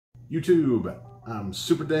YouTube, I'm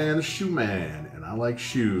Super Dan the Shoe Man, and I like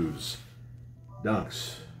shoes.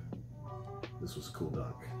 Dunks. This was a cool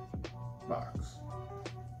dunk. Box.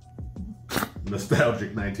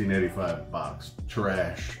 Nostalgic 1985 box.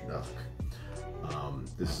 Trash dunk.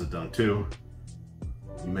 This is a dunk too.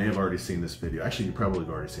 You may have already seen this video. Actually, you probably have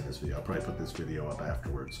already seen this video. I'll probably put this video up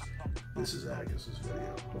afterwards. This is Atticus's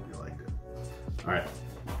video. Hope you liked it. All right,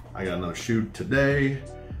 I got another shoe today.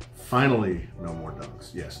 Finally, no more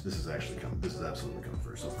dunks. Yes, this is actually coming. This is absolutely coming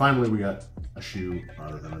first. So finally, we got a shoe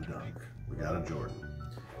other than a dunk. We got a Jordan.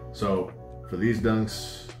 So for these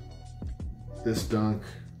dunks, this dunk,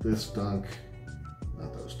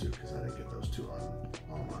 not those two because I didn't get those two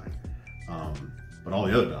online. But all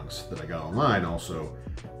the other dunks that I got online also,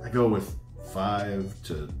 I go with 5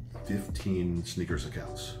 to 15 sneakers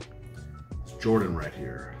accounts. It's Jordan right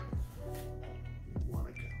here. One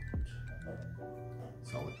account.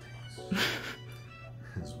 That's all it takes.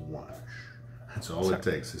 It's one. That's all it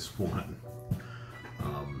takes is one.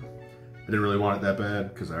 I didn't really want it that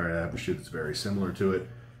bad because I already have a shoe that's very similar to it,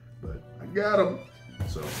 but I got them.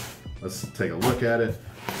 So let's take a look at it.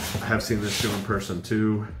 I have seen this shoe in person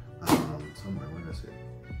too. Somewhere, where did I see it?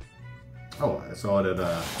 Oh, I saw it at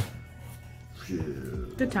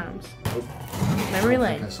Good Times. Oh, Memory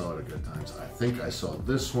Lane. I saw it at Good Times. I think I saw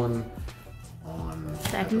this one on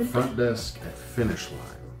Back at the in the front desk at Finish Line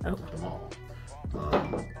Oh. at the mall.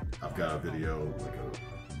 I've got a video like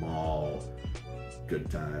a mall, Good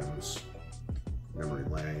Times, Memory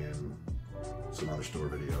Lane, some other store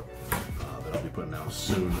video that I'll be putting out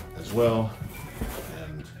soon as well.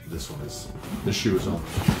 And this shoe is in that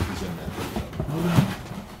video. Oh no,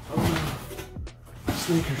 oh no,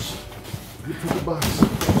 sneakers. You put the box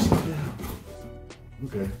upside down.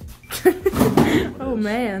 Okay. Oh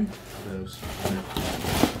man. Those.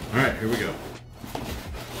 All right, here we go.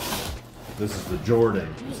 This is the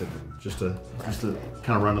Jordan. Just a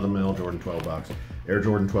kind of run-of-the-mill Jordan 12 box. Air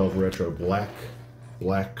Jordan 12 Retro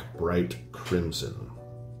Black Bright Crimson.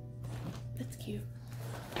 That's cute.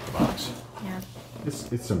 Box. Yeah.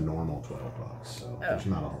 It's a normal 12 box, so there's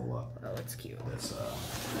not a whole lot. Oh, it's cute. It's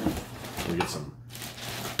we get some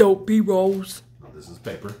Dope B-rolls. Oh, this is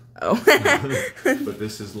paper. Oh. But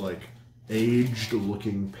this is like aged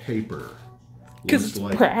looking paper. Because it's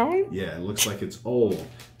like, brown? Yeah, it looks like it's old.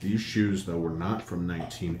 These shoes, though, were not from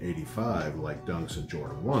 1985 like Dunks and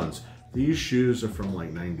Jordan 1s. These shoes are from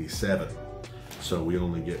like 97. So we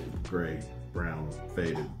only get gray, brown,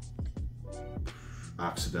 faded,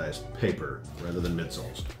 oxidized paper rather than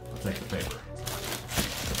midsoles. I'll take the paper.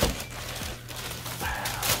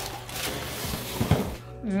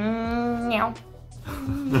 Meow.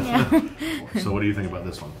 So what do you think about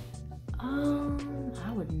this one?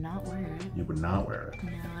 I would not wear it. You would not wear it.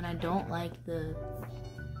 No, and I don't like the,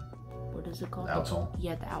 what is it called? The outsole?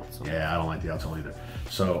 Yeah, the outsole. Yeah, I don't like the outsole either.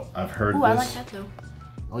 So I've heard Ooh, this. I like that though.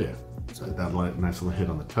 Oh yeah, that nice little hit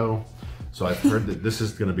on the toe. So I've heard that this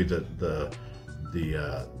is going to be the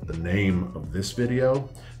name of this video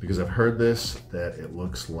because I've heard that it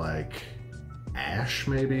looks like ash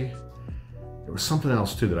maybe. There was something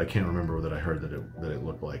else too that I can't remember that I heard that it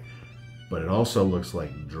looked like, but it also looks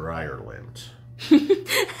like dryer lint.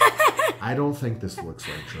 I don't think this looks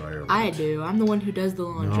like dryer lint. I do. I'm the one who does the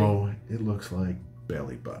laundry. No, it looks like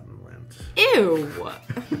belly button lint. Ew.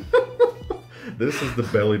 This is the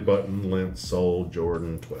belly button lint sole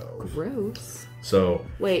Jordan 12. Gross. So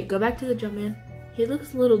wait, go back to the Jumpman. He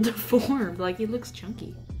looks a little deformed. Like he looks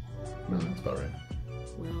chunky. No, that's about right.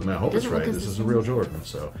 Well, I mean, I hope it's right. This is a real Jordan.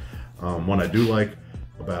 So one I do like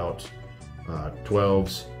about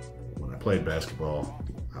 12s, when I played basketball,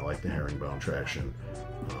 I like the herringbone traction.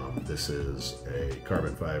 This is a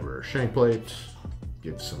carbon fiber shank plate,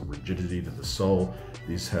 gives some rigidity to the sole.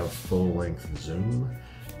 These have full length zoom,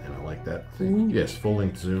 and I like that thing. Ooh. Yes, full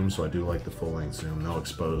length zoom, so I do like the full length zoom. No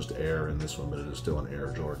exposed air in this one, but it is still an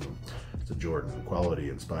Air Jordan. It's a Jordan quality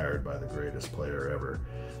inspired by the greatest player ever.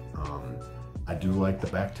 I do like the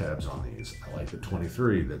back tabs on these. I like the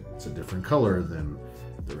 23, that's a different color than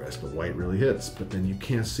the rest, but white really hits, but then you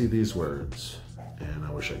can't see these words, and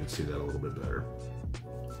I wish I could see that a little bit better.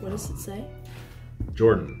 What does it say?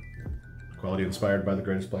 Jordan, quality inspired by the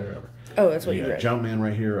greatest player ever. Oh, that's what you read. Jumpman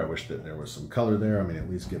right here. I wish that there was some color there. I mean, at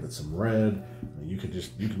least give it some red. I mean, you could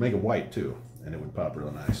make it white too, and it would pop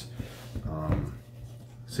real nice.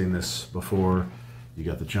 Seen this before. You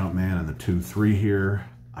got the Jumpman and the 2-3 here.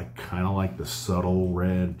 I kind of like the subtle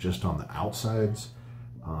red just on the outsides.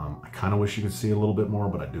 I kind of wish you could see a little bit more,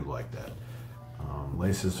 but I do like that.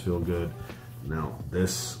 Laces feel good. Now,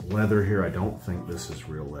 this leather here, I don't think this is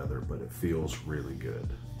real leather, but it feels really good.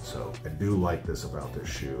 So I do like this about this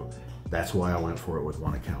shoe. That's why I went for it with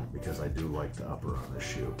one account, because I do like the upper on this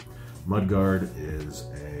shoe. Mudguard is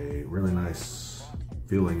a really nice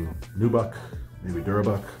feeling nubuck, maybe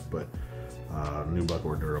Durabuck, but nubuck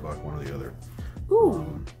or Durabuck, one or the other.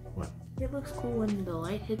 Ooh. What? It looks cool when the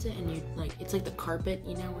light hits it and you like, it's like the carpet,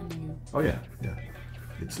 you know, when you... Oh yeah, yeah.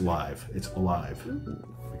 It's live. It's alive. Ooh.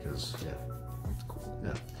 Because, yeah. That's cool.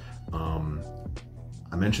 Yeah.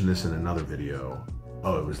 I mentioned this in another video.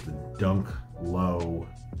 Oh, it was the Dunk Low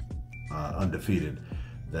Undefeated,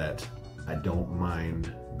 that I don't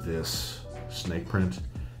mind this snake print.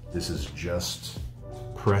 This is just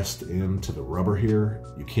pressed into the rubber here.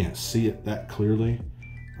 You can't see it that clearly.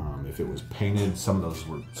 If it was painted, some of those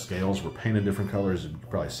scales were painted different colors, you'd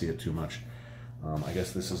probably see it too much. I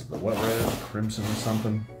guess this is the what red? Crimson or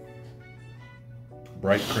something?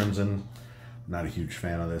 Bright crimson. Not a huge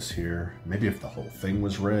fan of this here. Maybe if the whole thing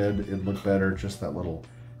was red, it'd look better. Just that little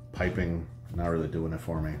piping, not really doing it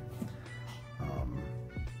for me.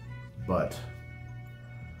 But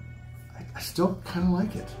I still kind of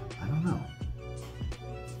like it. I don't know.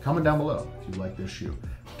 Comment down below if you like this shoe.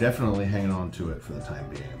 Definitely hanging on to it for the time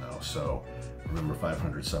being though. So remember,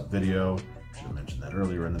 500 sub video. Should have mentioned that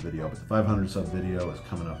earlier in the video, but the 500 sub video is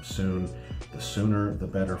coming up soon. The sooner the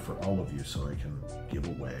better for all of you, so I can give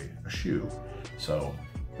away a shoe. So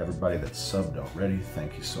everybody that's subbed already,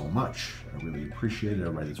 thank you so much. I really appreciate it.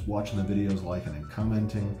 Everybody that's watching the videos, liking and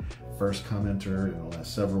commenting. First commenter in the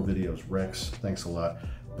last several videos, Rex, thanks a lot.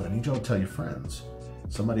 But I need y'all to tell your friends,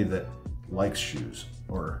 somebody that likes shoes,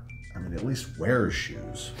 or I mean at least wears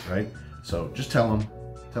shoes, right? So just tell them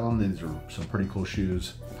these are some pretty cool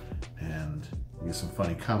shoes, and you get some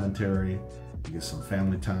funny commentary, you get some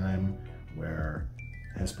family time where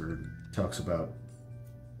Hesper talks about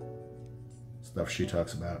stuff she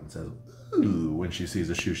talks about and says, ooh, when she sees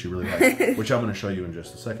a shoe she really likes, which I'm going to show you in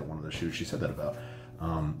just a second, one of the shoes she said that about,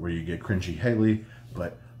 where you get cringy Haley,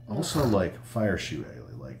 but also like fire shoe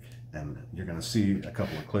Haley, like, and you're going to see a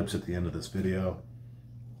couple of clips at the end of this video.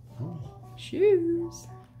 Oh. Shoes.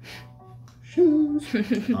 Shoes.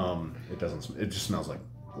 It just smells like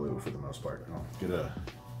glue for the most part. I'll get a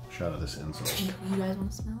shot of this insole. You guys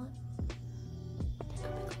want to smell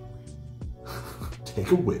it?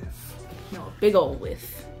 Take a whiff. No, a big old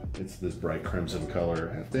whiff. It's this bright crimson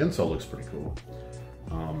color. The insole looks pretty cool.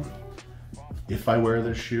 If I wear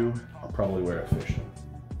this shoe, I'll probably wear it fishing.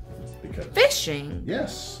 Because fishing?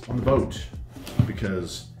 Yes, on the boat.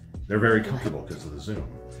 Because they're very comfortable because of the zoom.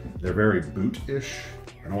 They're very boot-ish.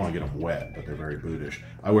 I don't want to get them wet, but they're very bootish.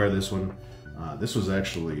 I wear this one. This was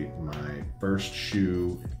actually my first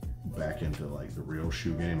shoe back into like the real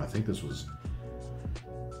shoe game. I think this was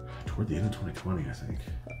toward the end of 2020, I think.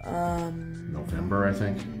 November, I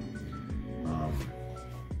think.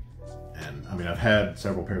 And I mean, I've had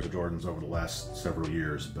several pairs of Jordans over the last several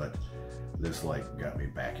years, but this like got me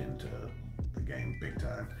back into the game big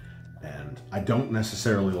time. And I don't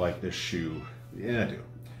necessarily like this shoe. Yeah, I do.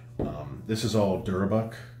 This is all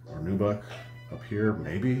Durabuck or Nubuck up here,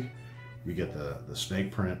 maybe. You get the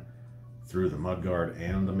snake print through the mudguard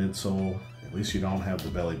and the midsole. At least you don't have the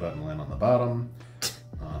belly button lint on the bottom.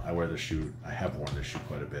 I wear this shoe, I have worn this shoe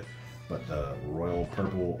quite a bit, but the royal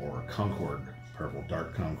purple or concord purple,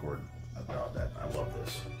 dark concord, I love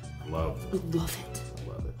this. I love it. I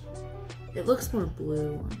love it. It looks more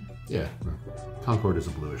blue. Yeah, concord is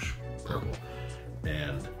a bluish purple.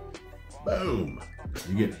 And boom,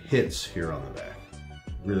 you get hits here on the back.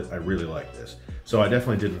 I really like this. So I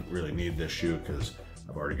definitely didn't really need this shoe because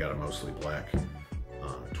I've already got a mostly black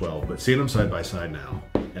 12, but seeing them side by side now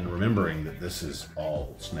and remembering that this is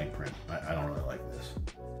all snake print, I don't really like this.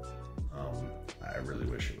 I really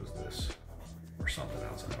wish it was this or something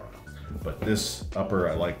else, I don't know. But this upper,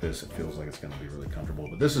 I like this. It feels like it's gonna be really comfortable,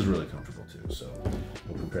 but this is really comfortable too. So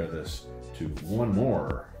we'll compare this to one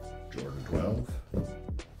more Jordan 12.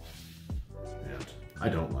 And I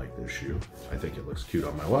don't like this shoe. I think it looks cute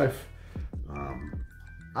on my wife.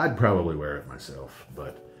 I'd probably wear it myself,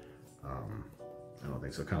 but I don't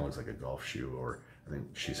think so. It kind of looks like a golf shoe, or I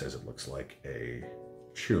think she says it looks like a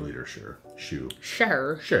cheerleader shoe.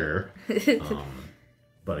 Sure.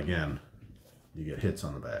 But again, you get hits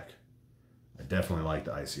on the back. I definitely like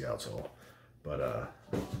the icy outsole, but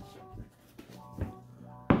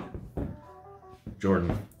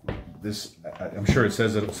Jordan, this, I'm sure it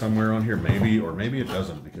says it somewhere on here, maybe, or maybe it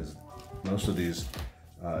doesn't, because most of these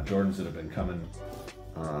Jordans that have been coming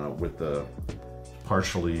with the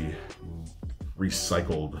partially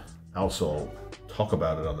recycled outsole talk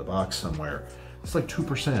about it on the box somewhere. It's like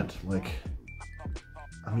 2%. Like,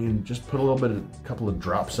 I mean, just put a couple of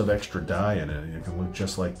drops of extra dye in it and it can look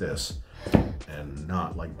just like this and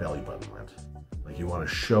not like belly button lint. Like you want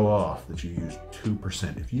to show off that you used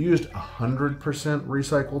 2%. If you used 100%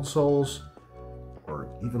 recycled soles, or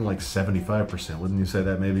even like 75%, wouldn't you say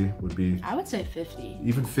that maybe would be? I would say 50.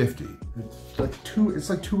 Even 50. It's like 2 or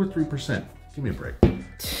 3%. Give me a break.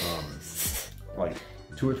 Like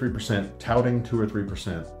 2 or 3%, touting 2 or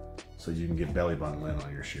 3%, so you can get belly button lint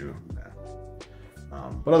on your shoe. Nah.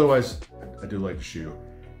 But otherwise, I do like the shoe,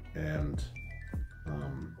 and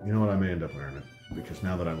you know what? I may end up wearing it because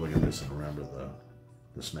now that I look at this and remember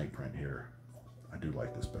the snake print here, I do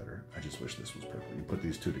like this better. I just wish this was purple. You put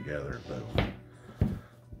these two together, but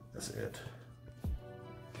that's it.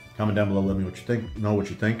 Comment down below, let me know what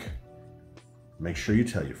you think. Make sure you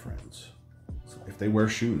tell your friends. So if they wear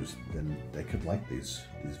shoes, then they could like these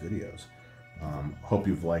videos. Hope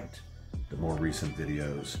you've liked the more recent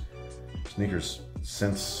videos. Sneakers,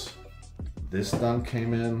 since this dunk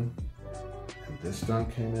came in and this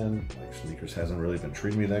dunk came in, like sneakers hasn't really been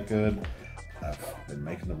treating me that good. I've been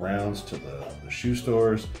making the rounds to the shoe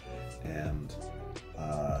stores, and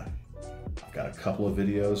I've got a couple of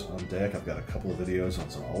videos on deck. I've got a couple of videos on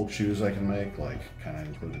some old shoes I can make, like kind of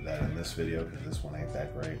included that in this video because this one ain't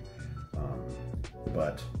that great.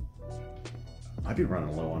 But I'd be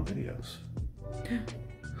running low on videos. What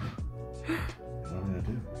am I gonna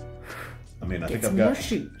do? I mean, I think I've got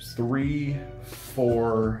shoes. 3,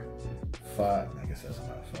 4, 5. I guess that's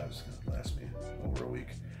about 5. It's gonna last me over a week.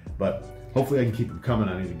 But hopefully I can keep them coming.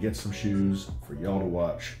 I need to get some shoes for y'all to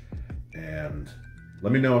watch, and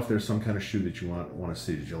let me know if there's some kind of shoe that you want to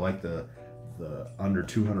see. Did you like the under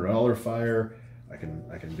 $200 fire? I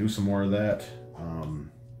can do some more of that.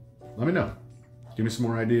 Let me know. Give me some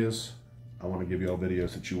more ideas. I want to give you all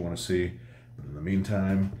videos that you want to see. But in the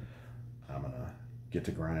meantime, I'm gonna get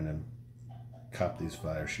to grinding. Cop these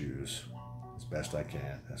fire shoes as best I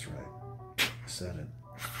can. That's right. I said it.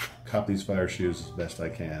 Cop these fire shoes as best I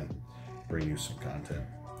can. Bring you some content.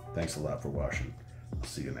 Thanks a lot for watching. I'll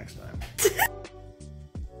see you next time.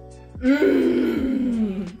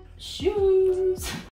 Shoot.